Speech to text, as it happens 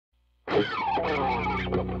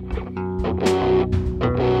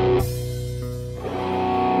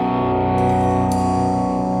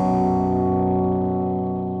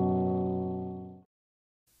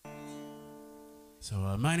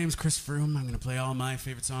name's Chris Froome. I'm going to play all my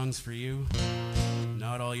favorite songs for you.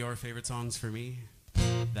 Not all your favorite songs for me.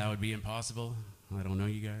 That would be impossible. I don't know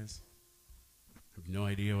you guys. I have no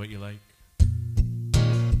idea what you like.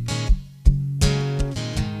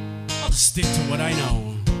 I'll just stick to what I know.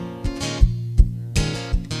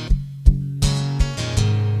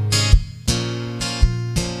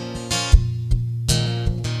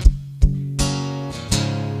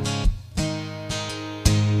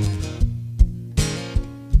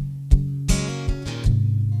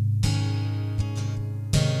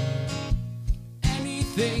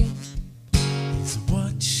 Anything is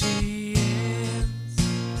what she is.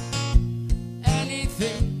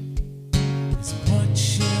 Anything is what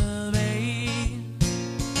she'll be.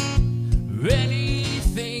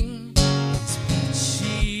 Anything is what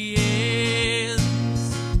she is.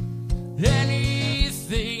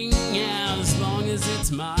 Anything, as long as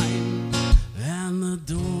it's mine. And the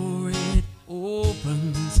door it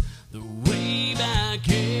opens the way back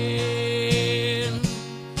in.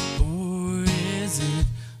 Or is it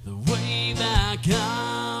the way back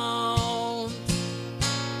out?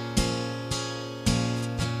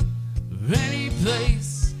 Any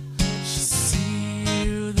place she'll see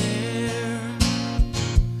you there.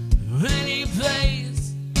 Any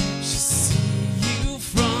place she'll see you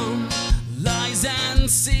from. Lies and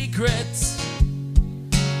secrets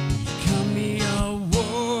become your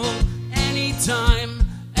world. Anytime,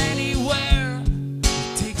 anywhere,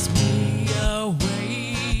 it takes me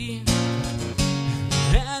away.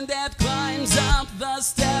 And death climbs up the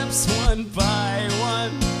steps one by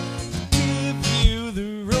one to give you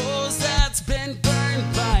the rose that's been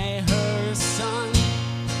burned by her son.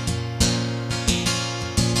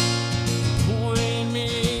 Point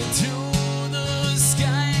me to the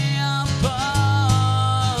sky above.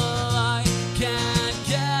 I can't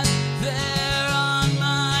get there on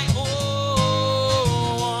my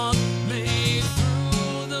own. Walk me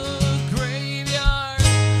through the graveyard,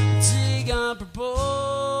 dig up her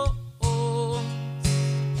bones,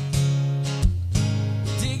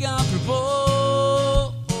 dig up her bones.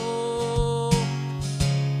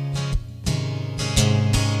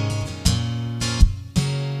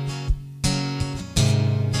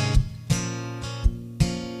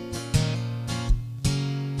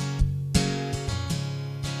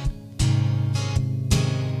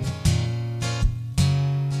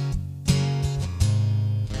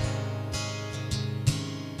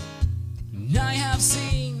 And I have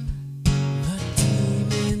seen the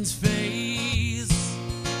demon's face,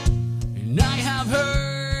 and I have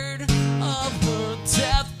heard of her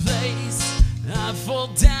death place. I fall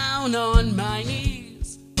down on my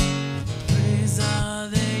knees. Praise are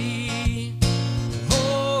they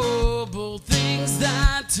horrible things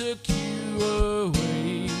that took you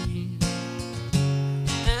away.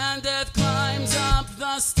 And death climbs up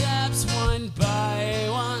the steps one by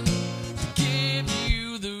one to give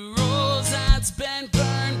you the rose that's been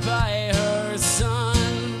burned by her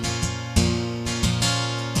son.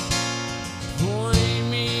 Point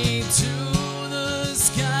me to the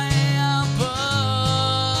sky above.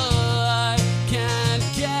 I can't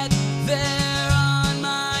get there on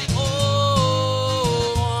my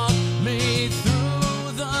own. Walk me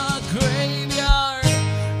through the graveyard,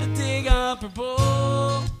 dig up her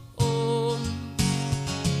bones.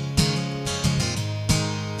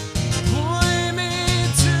 Point me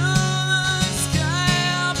to the sky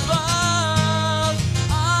above.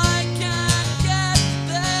 I can't get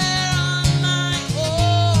there on my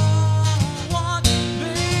own. Walk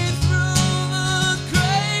me through the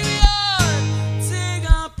graveyard, dig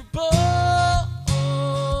up her bones,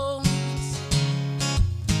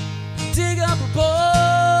 dig up her bones.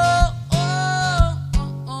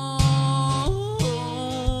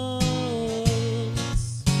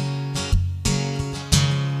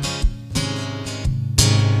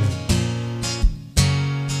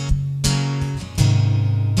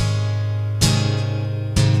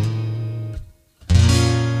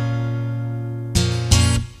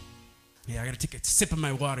 Yeah, I gotta take a sip of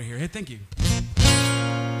my water here. Hey, thank you.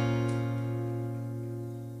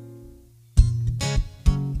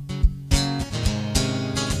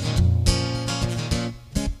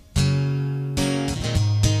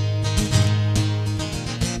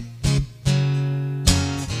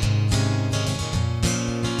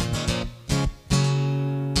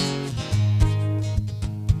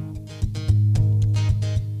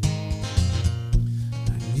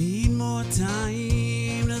 I need more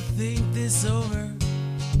time to think this over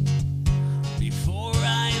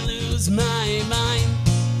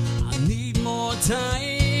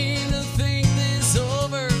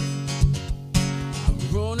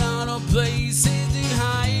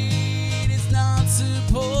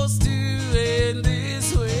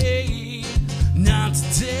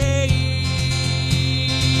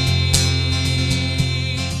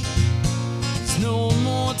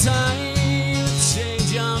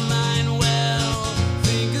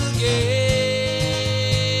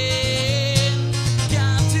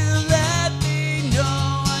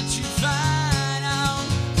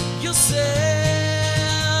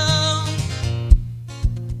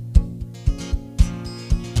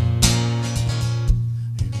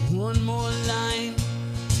line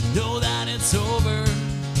to know that it's over.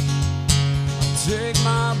 I'll take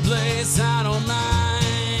my place, I don't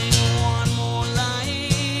mind. One more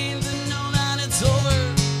line to know that it's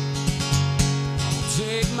over. I'll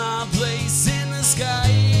take my place in the sky.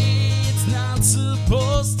 It's not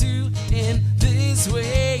supposed to end this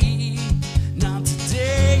way, not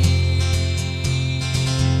today.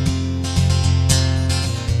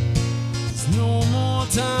 There's no more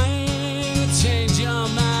time to change your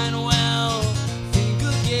mind. Well, think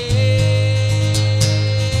again.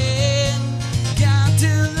 Got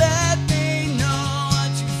to let me know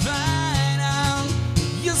what you find out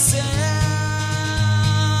yourself.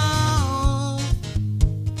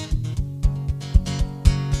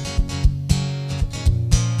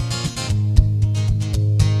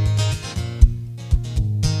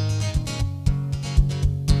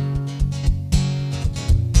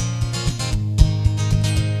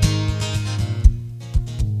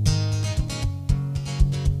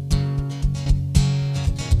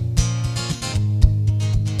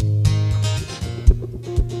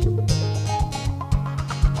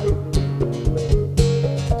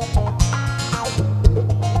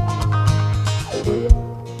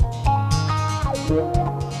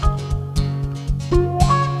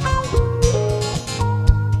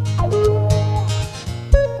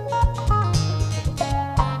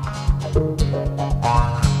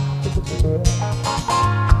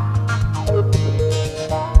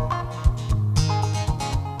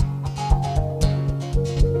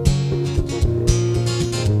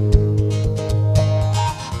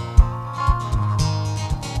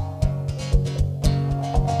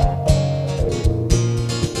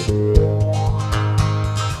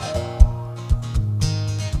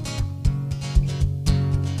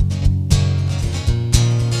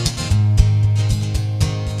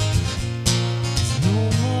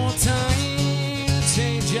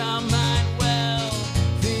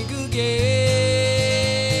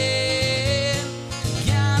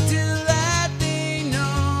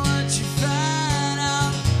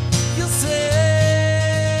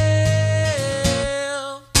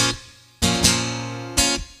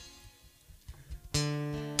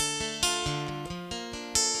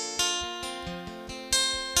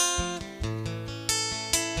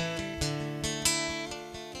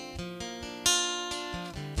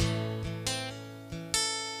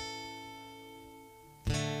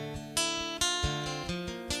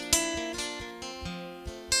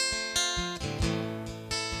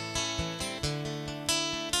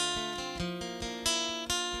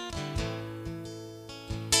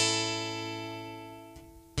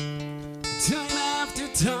 Time after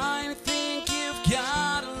time, I think you've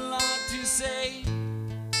got a lot to say.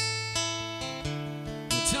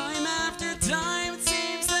 Time after time, it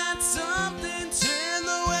seems that something turned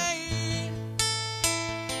the way.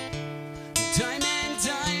 Time and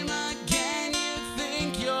time again, you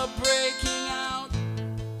think you're breaking out.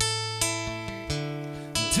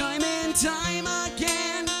 Time and time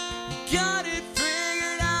again, you got it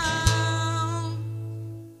figured out.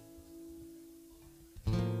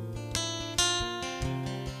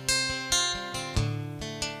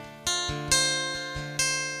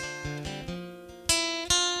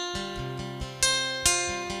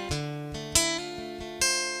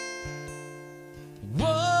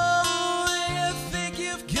 Whoa, you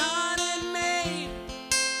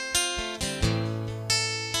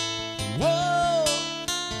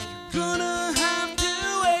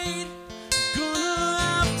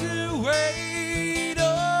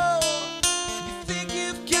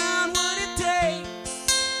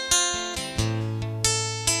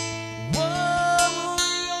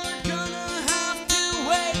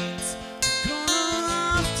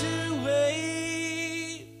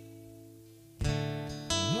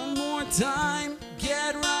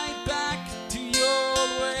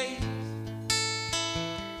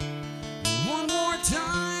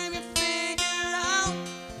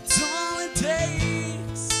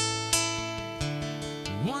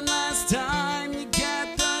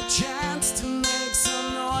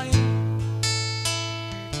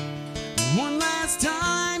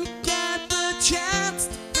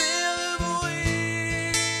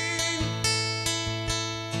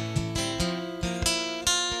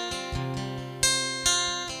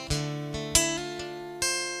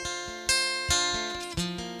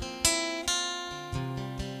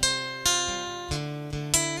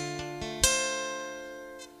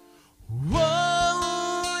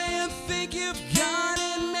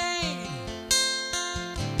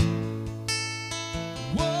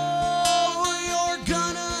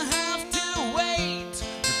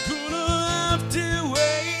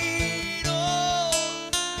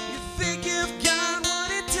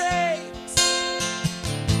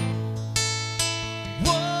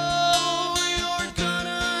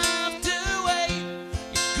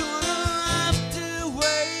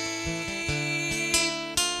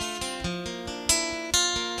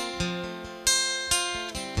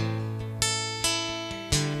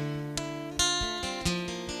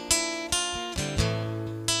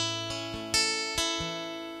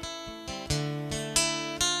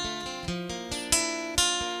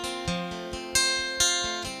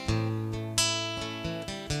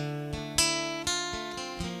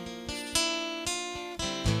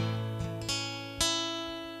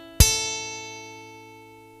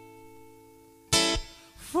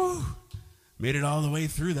Made it all the way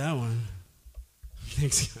through that one.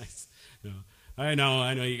 Thanks, guys. No, I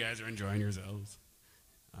know you guys are enjoying yourselves.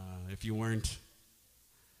 If you weren't,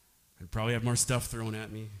 I'd probably have more stuff thrown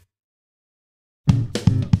at me.